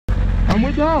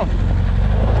and we're down.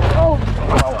 Oh,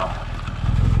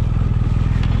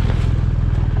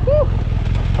 woo.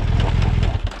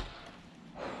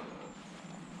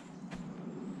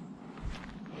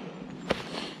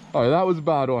 All right, that was a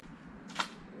bad one.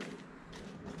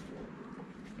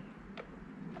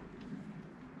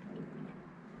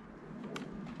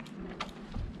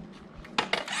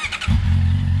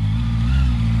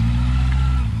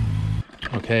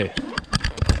 Okay,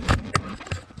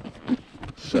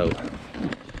 so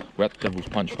we're at the Devil's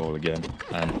Punch Bowl again,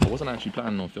 and I wasn't actually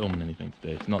planning on filming anything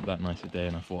today. It's not that nice a day,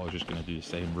 and I thought I was just going to do the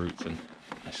same routes, and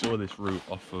I saw this route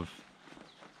off of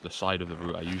the side of the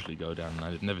route I usually go down, and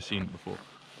I'd never seen it before,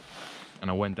 and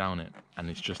I went down it, and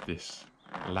it's just this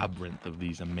labyrinth of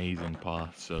these amazing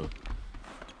paths. So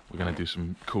we're going to do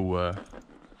some cool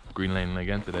green laning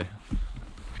again today.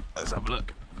 Let's have a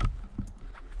look.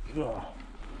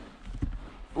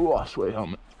 Oh, sweaty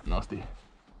helmet, nasty.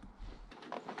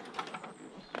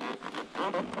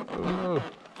 Oh,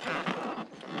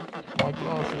 my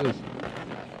glasses.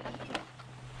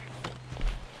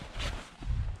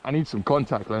 I need some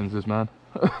contact lenses, man.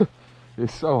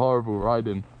 It's so horrible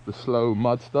riding the slow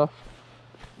mud stuff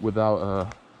without a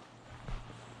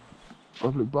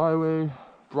public byway.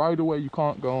 Bridleway you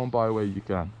can't go on, byway you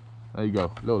can. There you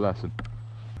go, little lesson.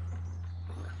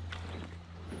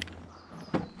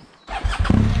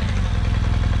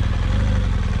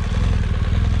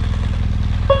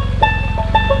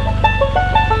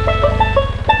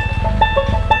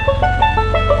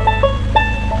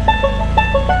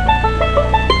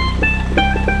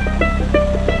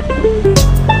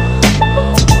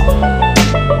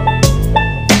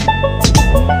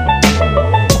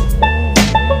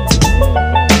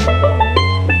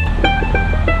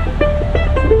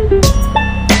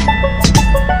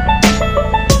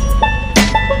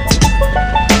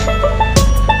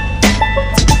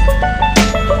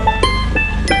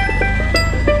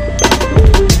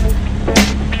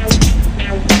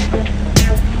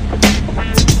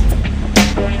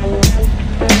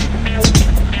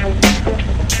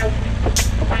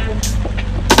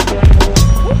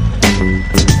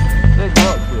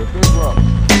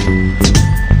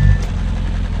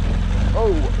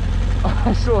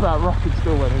 I saw that rock and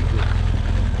still went into it.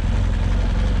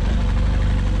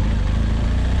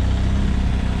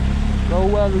 Go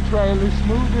where the trail is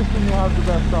smoothest and you'll have the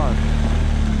best time.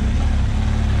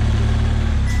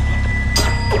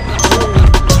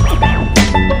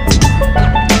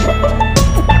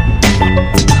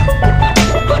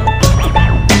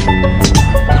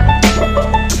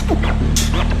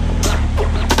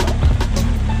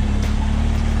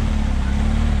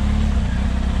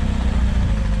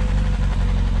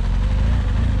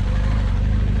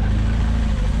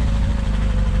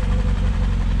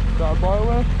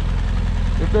 Byway.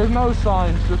 If there's no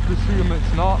signs, just assume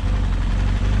it's not,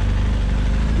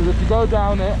 because if you go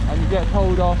down it and you get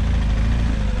told off,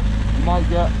 you might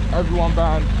get everyone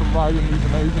banned from riding these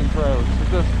amazing trails.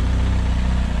 So just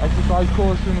exercise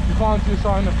caution. If you can't see a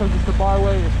sign that says it's a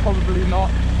byway, it's probably not,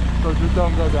 so just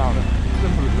don't go down it.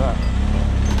 Simple as that.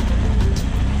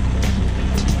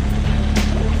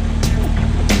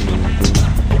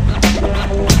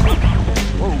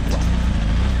 Whoa.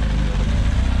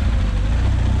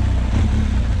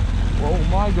 Oh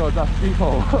my god, that's deep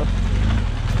hole.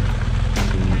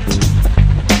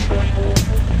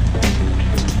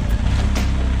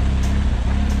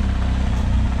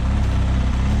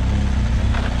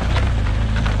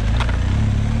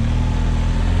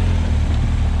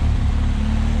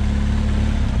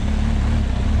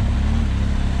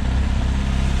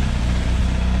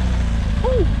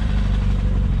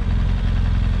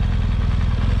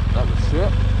 That was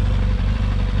sick.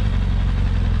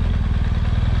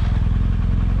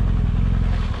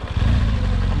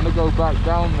 Go back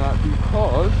down that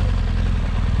because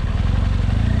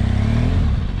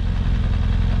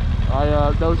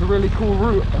there was a really cool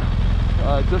route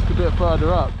just a bit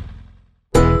further up.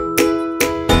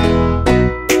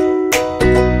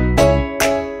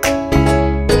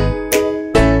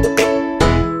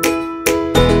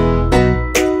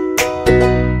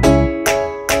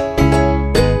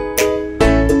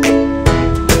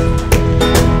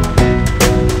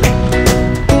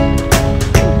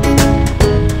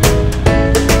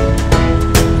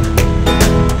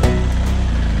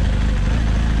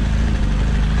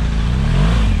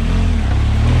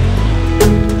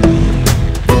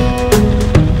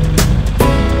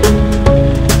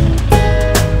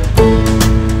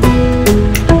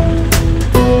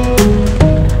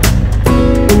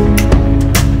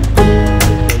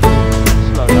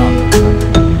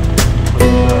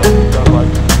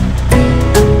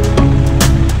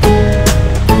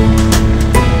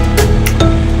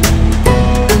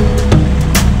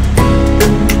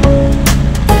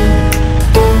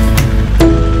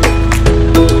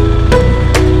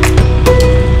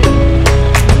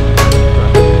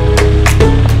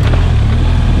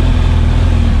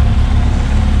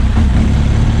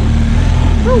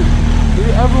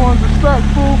 everyone's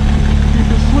respectful, keep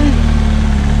it sweet,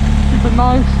 keep it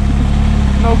nice,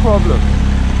 no problem.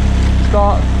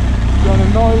 Start getting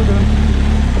annoyed and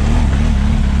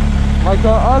like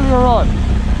earlier on,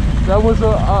 there was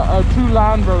two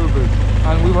Land Rovers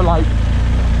and we were like,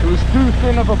 it was too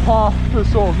thin of a path to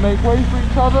sort of make way for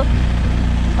each other,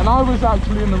 and I was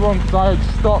actually in the wrong because I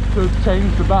had stopped to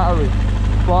change the battery,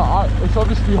 but it's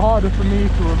obviously harder for me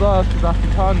to reverse because I have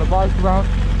to turn the bike around.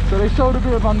 So they showed a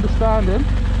bit of understanding,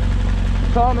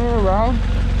 turn it around,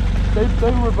 they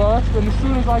reversed, and as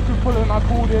soon as I could pull in, I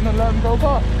pulled in and let them go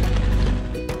past.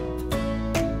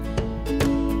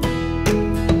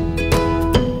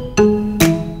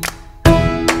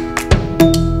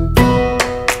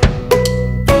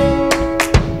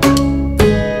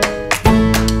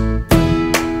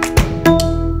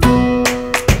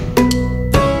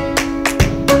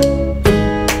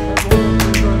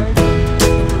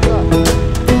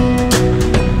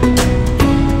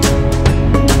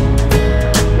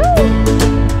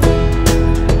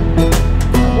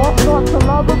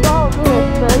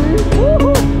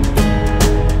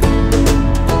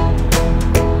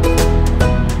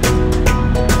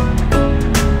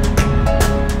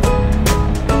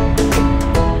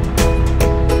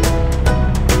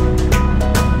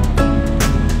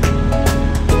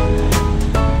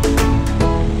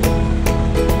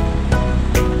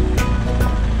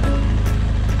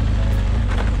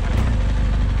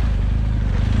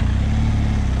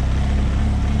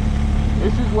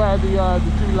 Where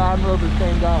the two Land Rovers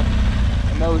came down,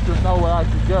 and there was just nowhere I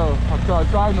could go. I was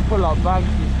trying to pull up banks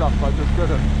and stuff, but I just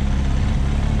couldn't.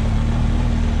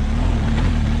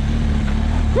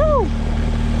 Woo!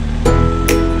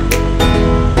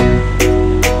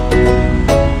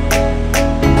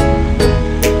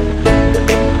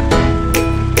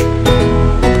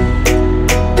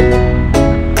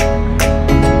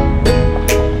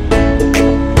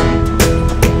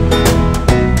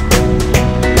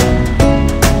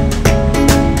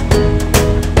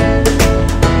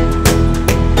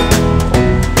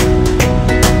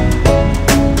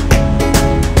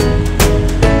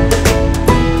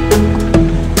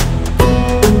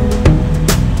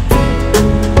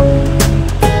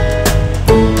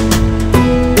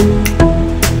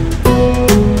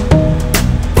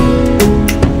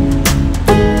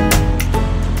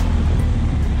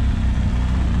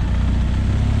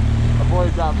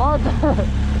 That mud.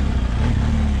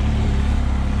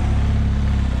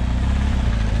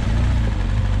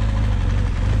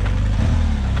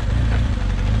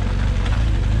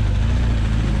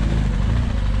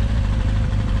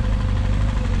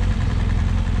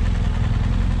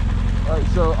 Right,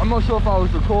 so I'm not sure if I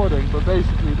was recording, but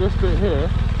basically this bit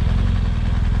here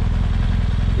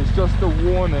is just a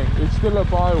warning. It's still a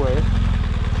byway,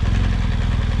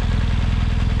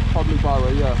 public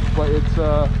byway, yeah, but it's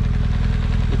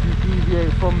if you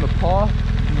deviate from the path,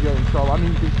 you can get in trouble. I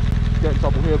mean, you can get in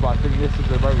trouble here, but I think this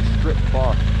is a very strict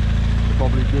path. You're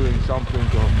probably doing something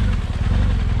or...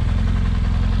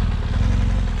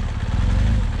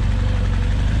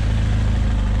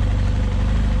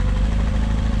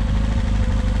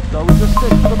 So we just stick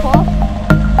to the path?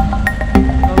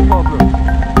 No problem.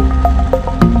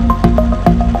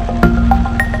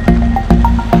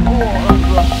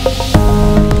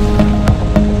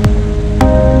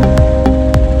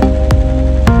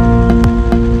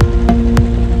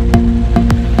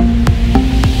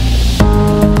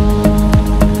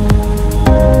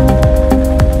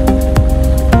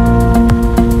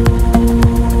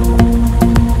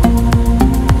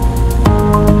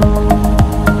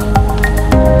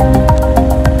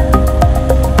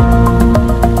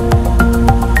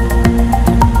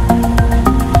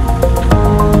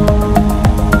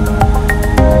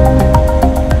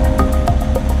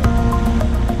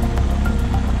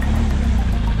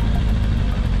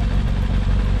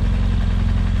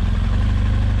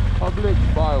 Public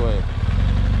byway.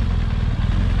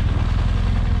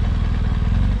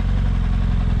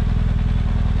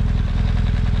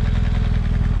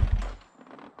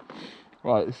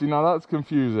 Right, see, now that's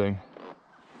confusing.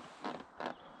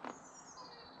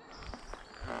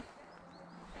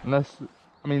 Unless,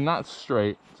 I mean, that's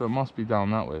straight, so it must be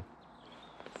down that way.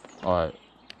 Alright.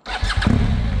 So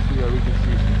yeah, we can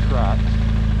see some tracks.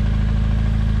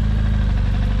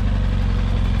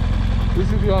 This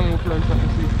is the only place I can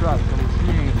see tracks. I'm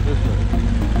assuming it's this way.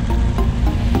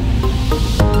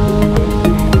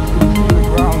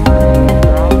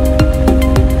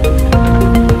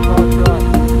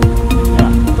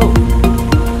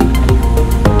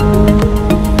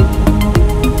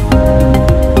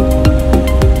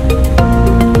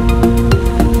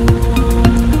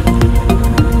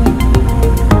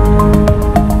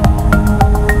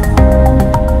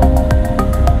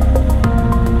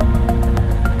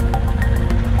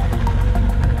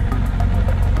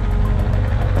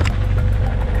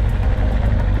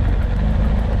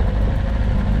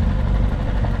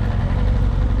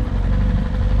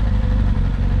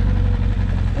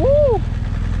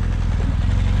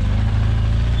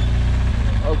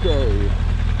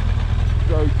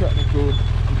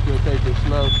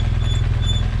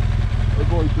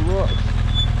 avoid the ruts.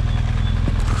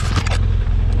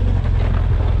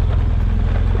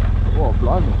 Oh,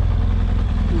 blimey.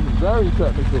 This is very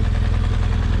technical.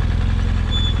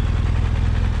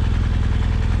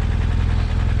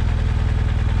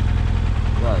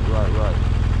 Right.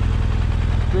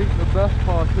 I think the best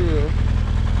part here,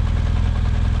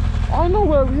 I know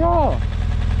where we are.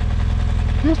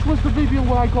 This was the video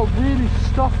where I got really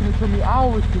stuck and it took me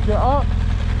hours to get up.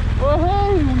 Well,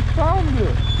 hey, we found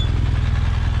it.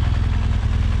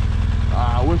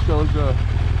 I wish there was a...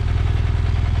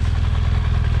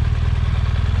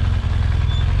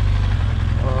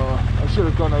 I should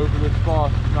have gone over this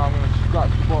fast. Now I'm going to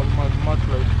scratch the bottom of my mud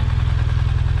plate.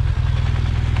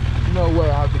 No way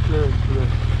I have the clearance for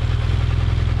this.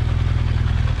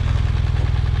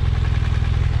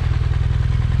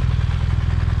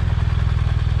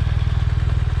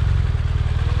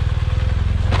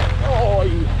 Oh,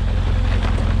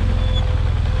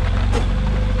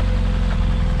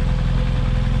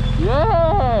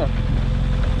 yeah!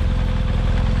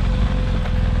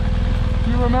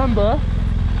 Do you remember?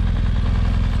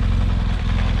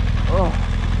 Oh.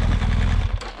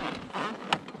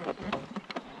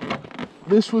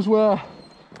 This was where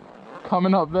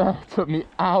coming up there took me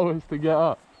hours to get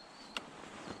up.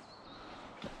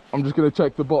 I'm just going to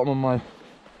check the bottom of my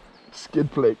skid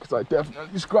plate because I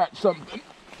definitely scratched something.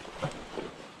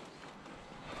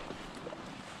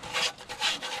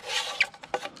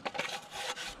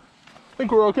 I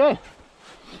think we're okay.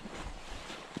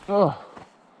 Oh,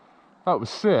 that was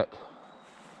sick.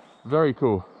 Very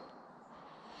cool.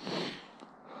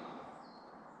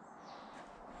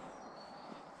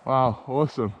 Wow,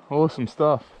 awesome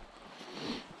stuff.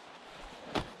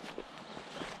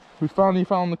 We finally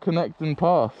found the connecting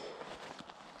path.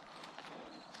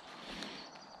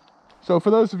 So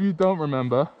for those of you who don't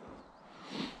remember,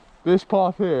 this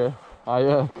path here,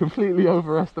 I completely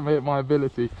overestimated my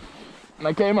ability. And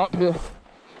I came up here,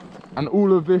 and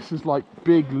all of this is like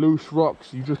big loose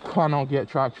rocks. You just cannot get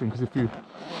traction, because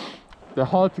they're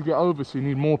hard to get over, so you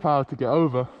need more power to get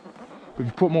over. But if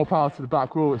you put more power to the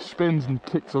back wheel, it spins and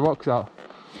kicks the rocks out.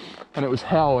 And it was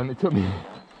hell, and it took me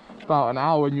about an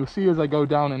hour. And you'll see as I go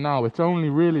down it now, it's only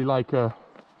really like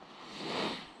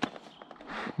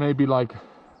maybe like,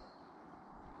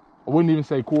 I wouldn't even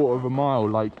say quarter of a mile,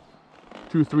 like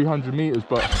 200-300 meters,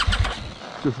 but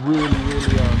just really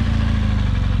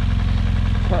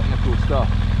technical stuff.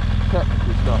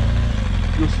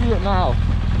 You'll see it now.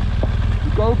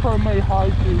 The GoPro may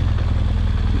hide the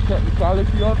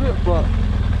technicality of it, but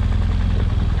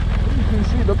you can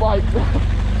see the bike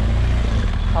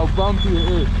how bumpy it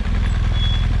is.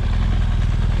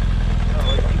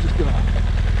 I'm just gonna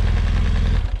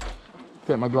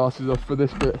take my glasses off for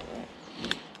this bit,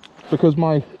 because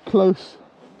my close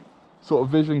sort of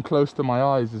vision close to my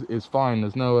eyes is fine.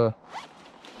 There's no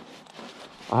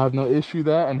I have no issue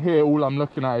there, and here all I'm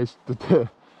looking at is the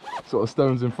sort of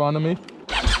stones in front of me.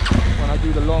 When I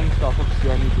do the long stuff,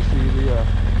 obviously I need to see the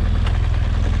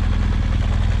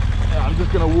yeah, I'm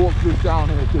just going to walk this down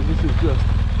here because this is just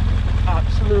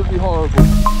absolutely horrible.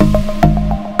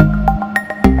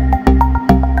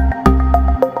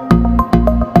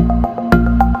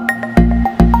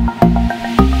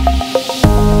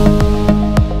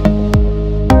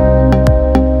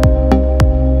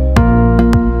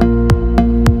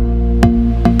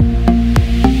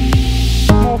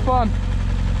 More fun.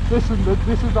 Listen,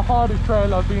 this is the hardest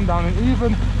trail I've been down, and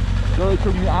even though it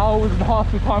took me hours and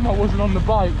half the time I wasn't on the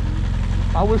bike,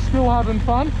 I was still having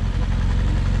fun.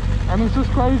 And it's just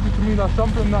crazy to me that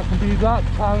something that can be that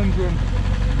challenging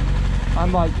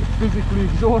and like physically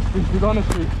exhausting, because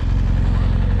honestly,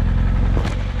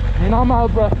 I mean, I'm out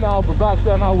of breath now, but back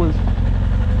then I was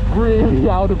really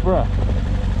out of breath.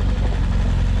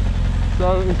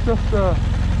 So it's just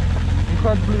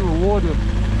incredibly rewarding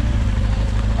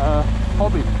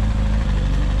hobby.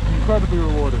 Incredibly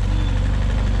rewarding.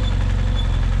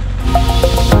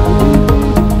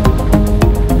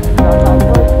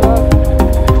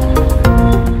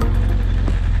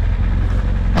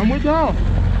 And we're down.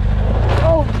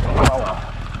 Oh.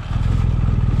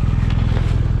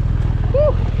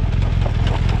 Woo.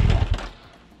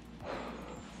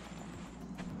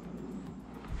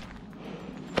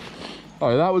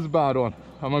 Alright, that was a bad one.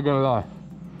 I'm not gonna lie.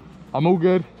 I'm all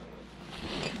good.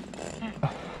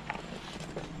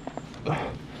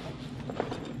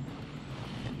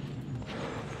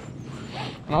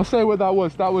 And I'll say what that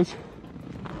was. That was,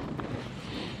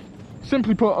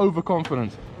 simply put,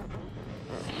 overconfidence.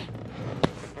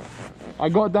 I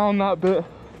got down that bit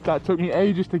that took me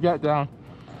ages to get down,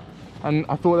 and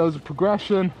I thought there was a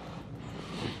progression,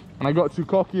 and I got too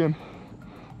cocky, and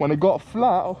when it got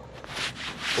flat,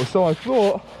 or so I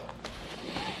thought.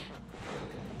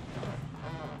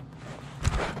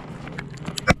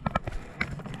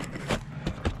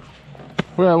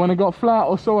 Well, when it got flat,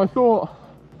 or so I thought,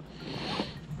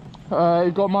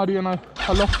 it got muddy and I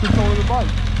lost control of the bike.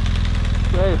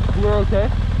 So hey, we're okay.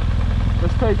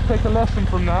 Let's take a lesson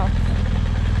from that.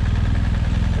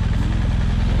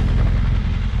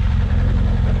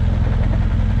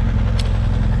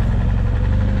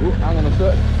 Ooh, hang on a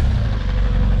sec.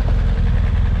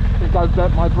 I think I've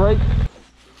bent my brake.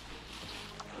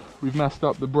 We've messed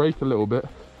up the brake a little bit.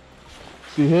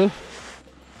 See here?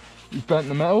 We've bent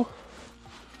the metal.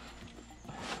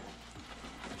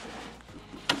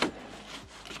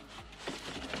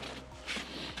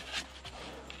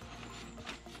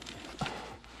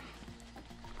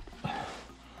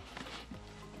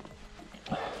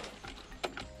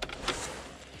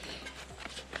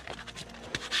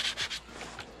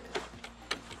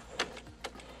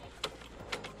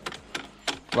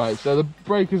 Right, so the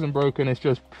brake isn't broken, it's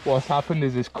just what's happened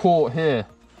is it's caught here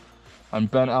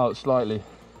and bent out slightly.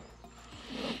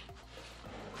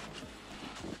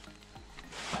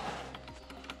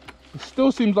 It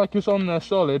still seems like it's on there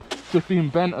solid, just being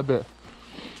bent a bit.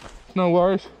 No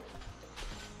worries.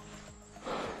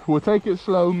 We'll take it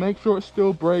slow, make sure it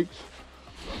still brakes.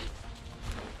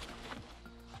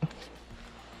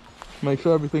 Make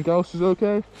sure everything else is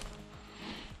okay.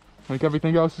 I think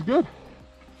everything else is good.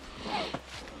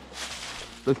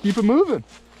 Let's keep it moving.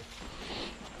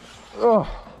 Oh.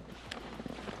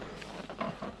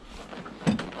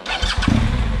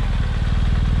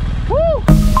 Woo! I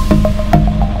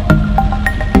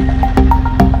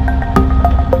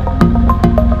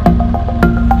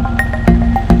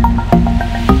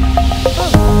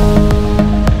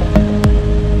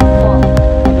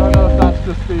don't know if that's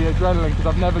just the adrenaline, because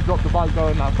I've never dropped the bike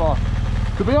going that fast.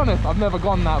 To be honest, I've never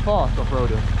gone that fast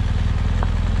off-roading,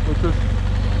 which is.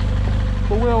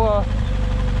 But we'll,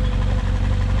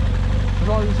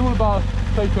 it's all about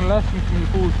taking lessons from your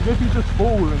falls. Because if you just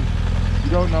fall and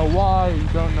you don't know why, you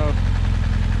don't know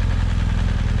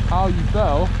how you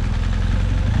fell,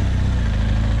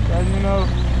 then you know,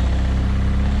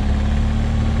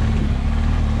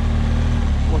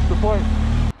 what's the point?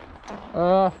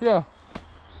 Yeah.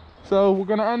 So we're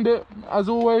gonna end it. As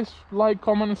always, like,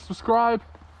 comment and subscribe.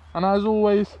 And as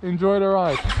always, enjoy the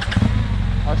ride.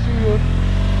 I'll see you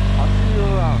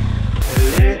around.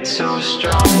 A little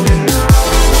stronger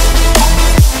now.